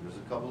 And there's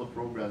a couple of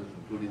programs,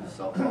 including the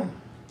cell phone,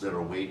 that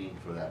are waiting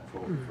for that for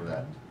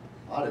that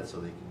audit,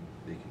 so they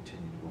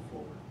continue to go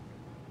forward.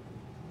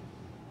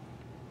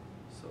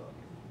 So,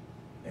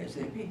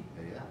 ASAP.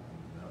 yeah,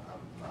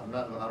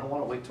 I don't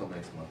want to wait till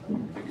next month.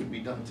 If it could be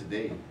done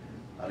today,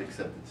 I'd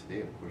accept it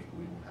today, of course, but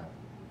we don't have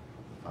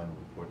the final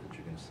report that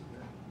you're going to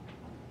submit.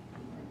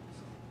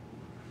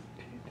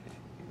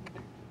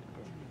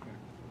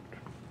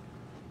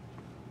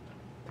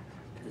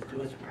 Let's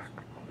do it.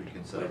 We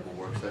can set up a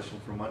work session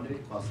for Monday,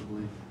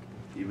 possibly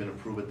even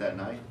approve it that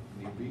night,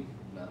 need be.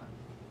 Nah.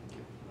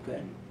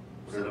 Okay.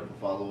 Set up a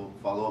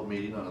follow-up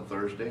meeting on a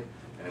Thursday,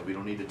 and if we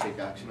don't need to take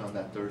action on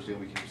that Thursday,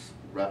 we can just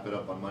wrap it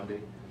up on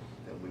Monday,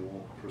 then we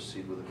won't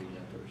proceed with the meeting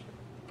on Thursday.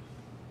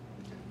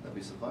 That'd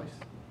be suffice.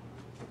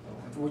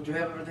 Would you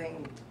have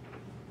everything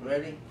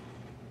ready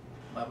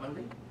by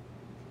Monday?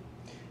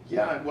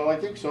 Yeah, well, I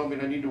think so. I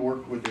mean, I need to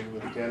work with the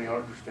county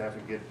auditor staff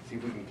and see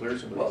if we can clear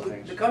some Well, of these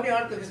things. the county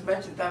auditor has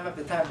mentioned time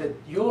after time that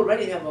you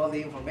already have all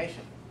the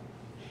information.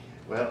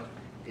 Well,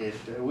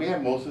 we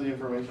have most of the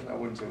information. I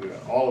wouldn't say we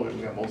got all of it,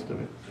 we got most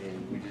of it.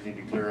 And we just need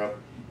to clear up,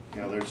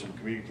 you know, there's some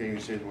communicating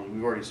that says, well,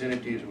 we've already sent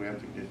it to you, so we have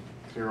to just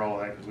clear all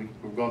of that, because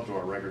we've gone through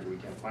our records, we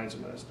can't find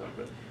some of that stuff.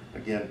 But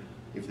again,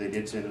 if they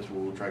did send us,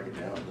 we'll track it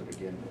down. But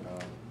again,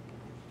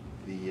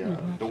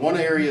 the one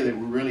area that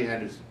we really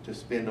had to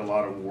spend a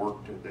lot of work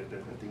at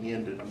the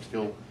end, and I'm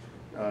still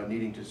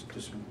needing to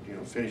you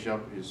know, finish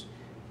up, is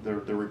the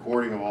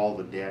recording of all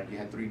the debt. You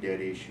had 3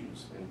 debt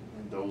issues, and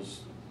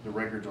the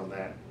records on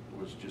that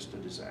was just a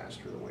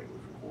disaster the way it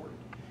was recorded.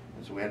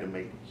 And so we had to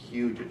make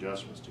huge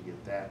adjustments to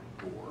get that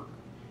to work.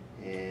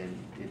 And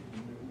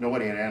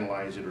nobody had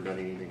analyzed it or done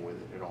anything with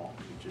it at all.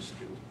 It was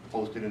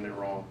posted in there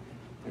wrong.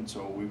 And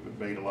so we've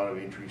made a lot of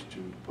entries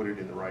to put it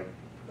in the right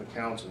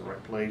accounts in the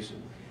right place.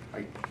 And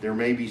there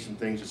may be some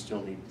things that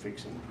still need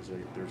fixing, because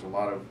there's a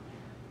lot of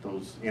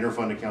those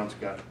interfund accounts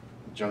got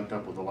junked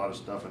up with a lot of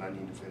stuff, and I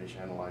need to finish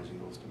analyzing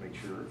those to make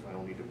sure if I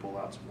don't need to pull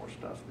out some more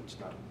stuff that's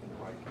not in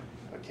the right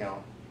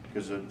account.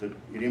 Because it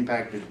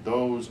impacted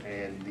those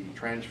and the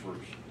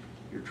transfers,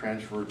 your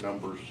transfer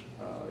numbers.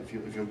 If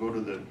you'll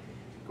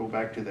go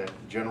back to that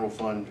general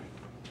fund,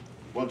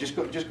 well, just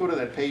go to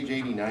that page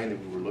 89 that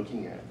we were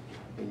looking at,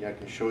 and I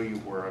can show you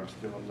where I'm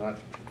not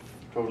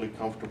totally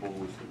comfortable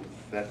with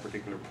that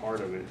particular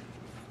part of it.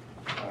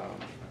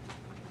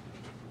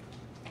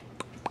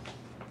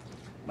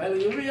 Milo,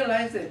 you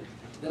realize that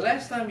the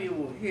last time you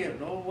were here,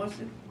 no, was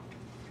it?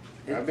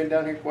 I've been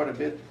down here quite a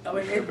bit. I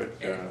mean, sure, but,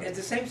 it's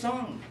the same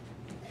song.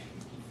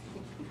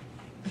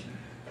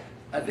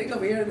 I think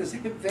I'm hearing the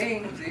same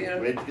things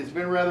here. It's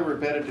been rather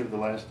repetitive the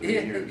last 3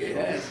 Yeah, years.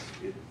 yes.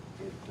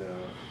 So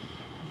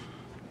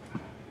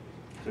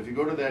if you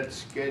go to that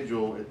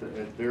schedule at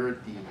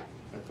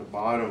the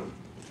bottom,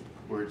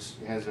 where it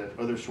has that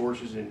other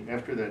sources, and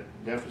after that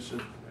deficit,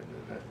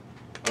 that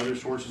other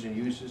sources and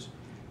uses,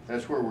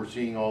 that's where we're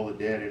seeing all the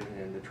debt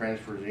and the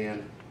transfers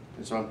in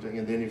and something.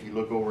 And then if you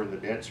look over in the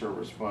debt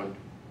service fund,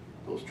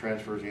 those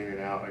transfers in and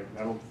out,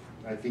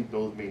 I think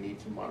those may need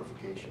some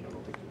modification. I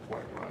don't think they're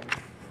quite right.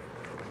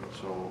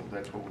 So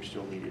that's what we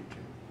still needed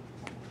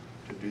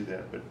to do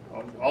that. But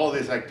all of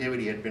this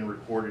activity had been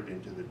recorded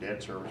into the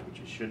debt service, which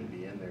it shouldn't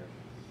be in there.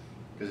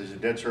 Because as a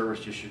debt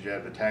service, just should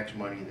have the tax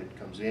money that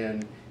comes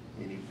in,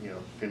 any, you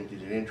know,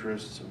 penalties and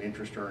interest, some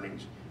interest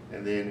earnings,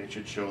 and then it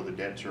should show the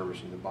debt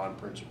service and the bond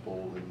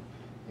principal and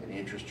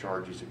interest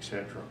charges,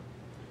 etc.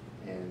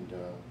 And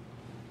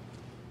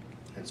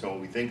so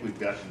we think we've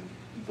gotten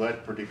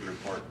that particular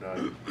part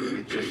done.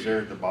 It's just there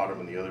at the bottom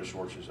and the other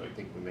sources. I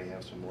think we may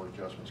have some more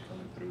adjustments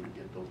coming through to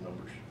get those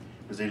numbers,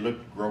 because they look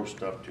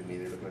grossed up to me.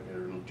 They look like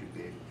they're a little too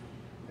big,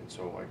 and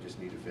so I just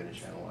need to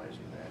finish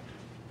analyzing that.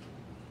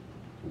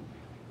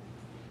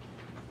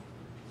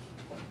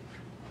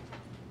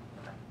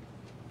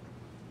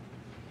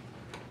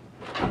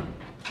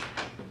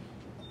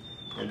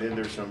 And then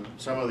there's some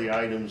of the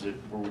items that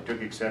where we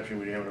took exception.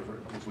 We didn't have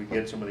enough. If we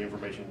get some of the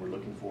information we're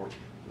looking for,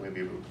 we may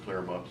be able to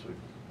clear them up, so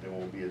there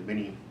won't be as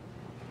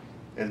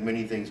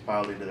many things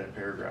piled into that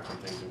paragraph and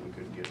things that we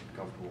couldn't get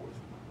comfortable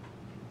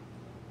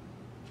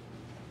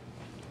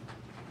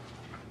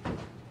with.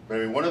 But I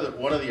mean,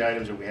 one of the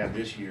items that we have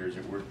this year is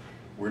that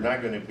we're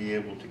not going to be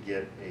able to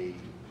get a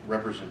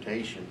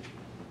representation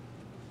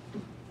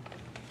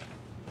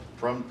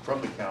from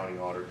the county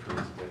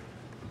auditors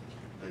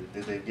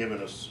that they've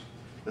given us,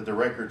 that the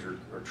records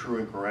are true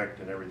and correct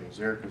and everything's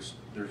there, because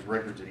there's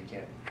records that he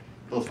can't.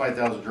 Those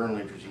 5,000 journal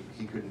entries,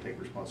 he couldn't take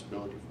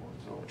responsibility for them,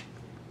 so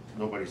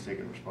nobody's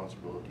taking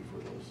responsibility for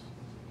those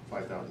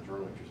 5,000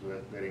 journal entries. So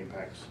that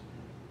impacts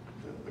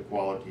the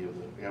quality of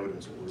the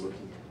evidence that we're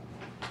looking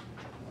at.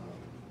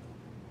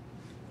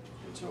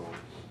 And so,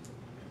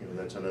 you know,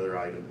 that's another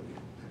item that we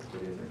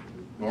put in there.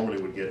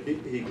 Normally would get.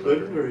 He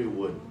couldn't or he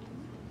wouldn't?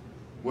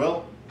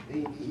 Well,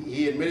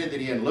 he admitted that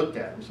he hadn't looked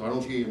at them, so I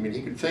don't see. I mean,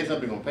 he could say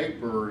something on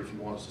paper if he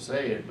wants to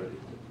say it, but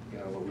you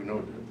know, we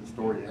know the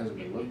story hasn't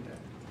been looked at.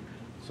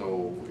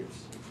 So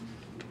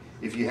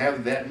if you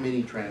have that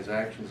many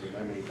transactions and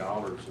that many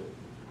dollars that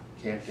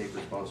can't take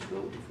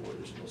responsibility for it,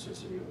 there's no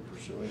sense in even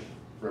pursuing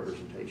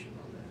representation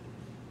on that.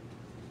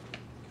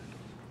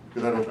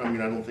 Because I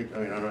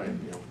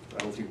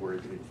don't think where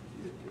if it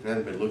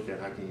hasn't been looked at,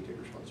 how can you take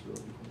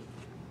responsibility for it?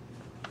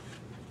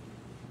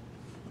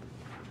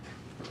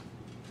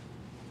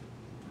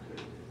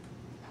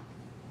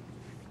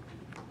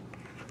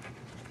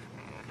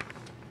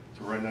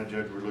 So right now,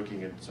 Judge, we're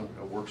looking at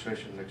a work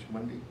session next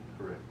Monday?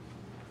 Correct.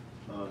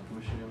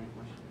 Commissioner, you have any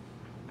questions?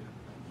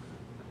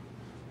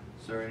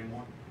 Sir, any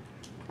more?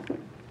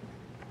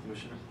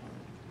 Commissioner?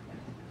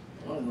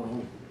 Oh, no.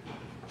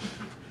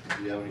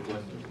 Do you have any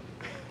questions?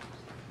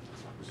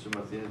 Mr. Mr.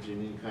 Martinez, do you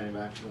need any kind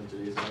of action on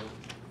today's item?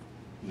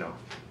 No. All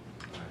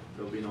right,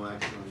 there'll be no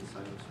action on this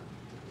item, sir.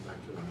 Come back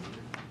to the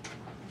Monday.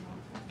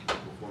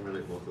 We'll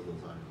formulate both of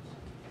those items.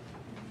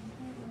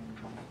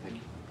 Thank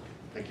you.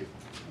 Thank you.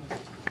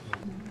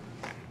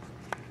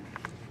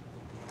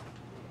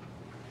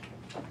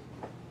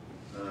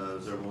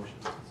 Is there a motion?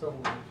 So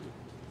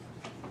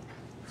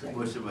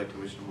Motion by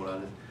Commissioner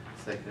Morales,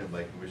 seconded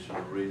by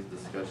Commissioner Ruiz.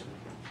 Discussion.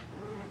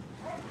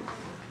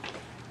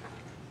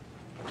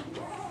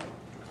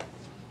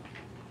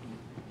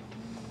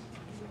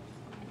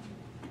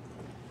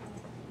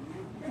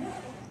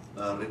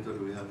 Rito,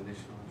 do we have an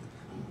issue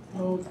on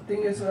well, the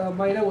thing is,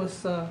 Mayra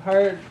was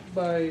hired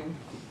for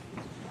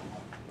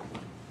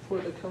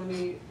the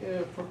county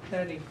for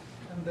planning,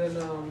 and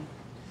then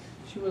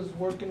she was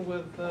working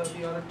with the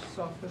auditor's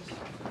office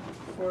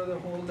for the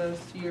whole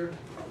last year,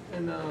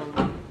 and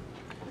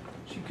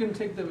she couldn't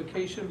take the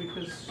vacation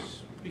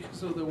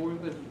because of the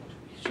work that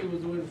she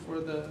was doing for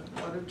the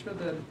auditor.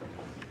 Then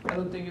I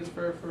don't think it's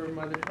fair for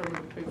my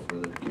department to pay for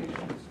the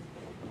vacations.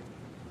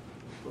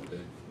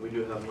 Okay, we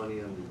do have money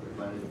in the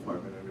planning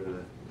department under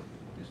that.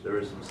 There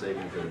is some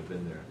savings that have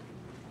been there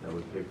that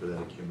would pay for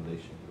that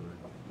accumulation,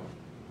 correct?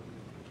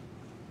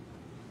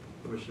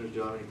 Commissioner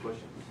John, any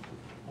questions?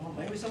 Well,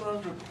 maybe some of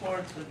those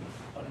reports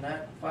are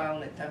not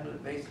filed on a timely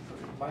basis, but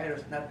the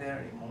buyer's not there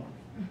anymore.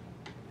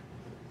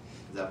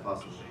 Is that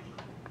possible?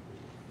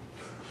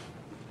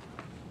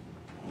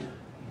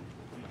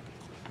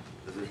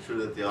 Is it true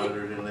that the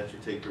auditor didn't let you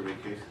take your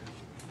vacation?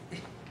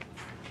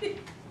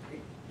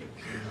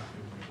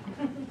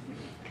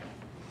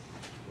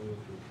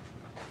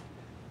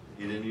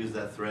 You didn't use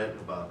that threat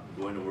about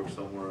going to work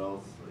somewhere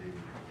else, or you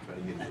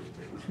trying to get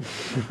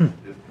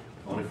this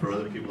only for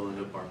other people in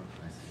the department?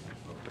 I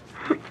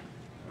see. Okay.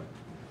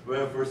 We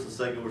have first and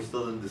second, we're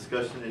still in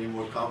discussion. Any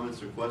more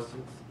comments or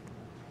questions?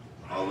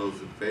 All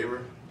those in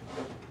favor?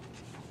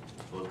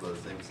 Opposed by the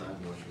same sign,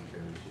 motion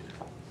carries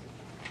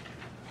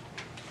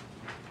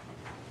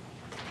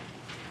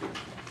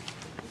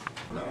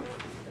unanimously.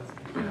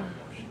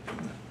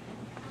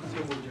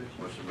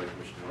 Motion by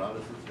Commissioner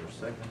Morales, is there a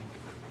second?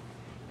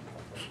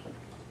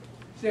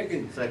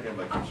 Second. Second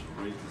by Commissioner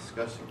Ruiz,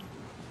 discussion.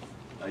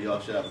 You all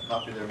should have a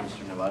copy there,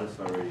 Mr. Nevadas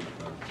already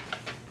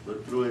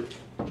looked through it.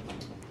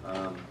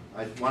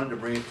 I wanted to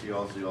bring it to you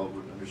all so you all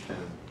would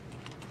understand.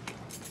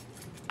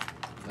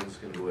 I'm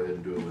just gonna go ahead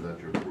and do it without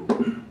your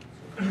approval.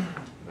 So,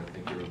 I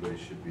think everybody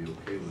should be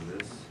okay with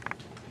this.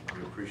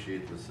 We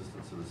appreciate the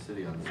assistance of the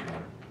city on this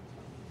matter.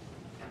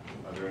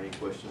 Are there any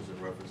questions in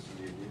reference to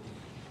the agreement?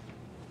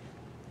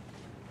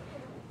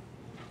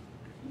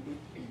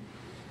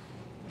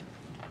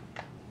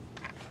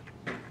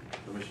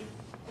 Commission?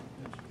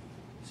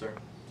 Sir?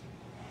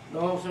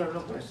 No, sir,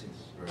 no questions.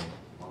 All right.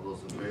 All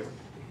those in favor?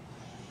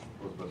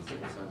 Opposed by the same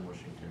sign,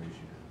 motion carries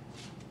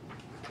unanimously.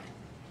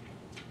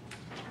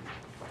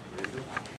 Very good.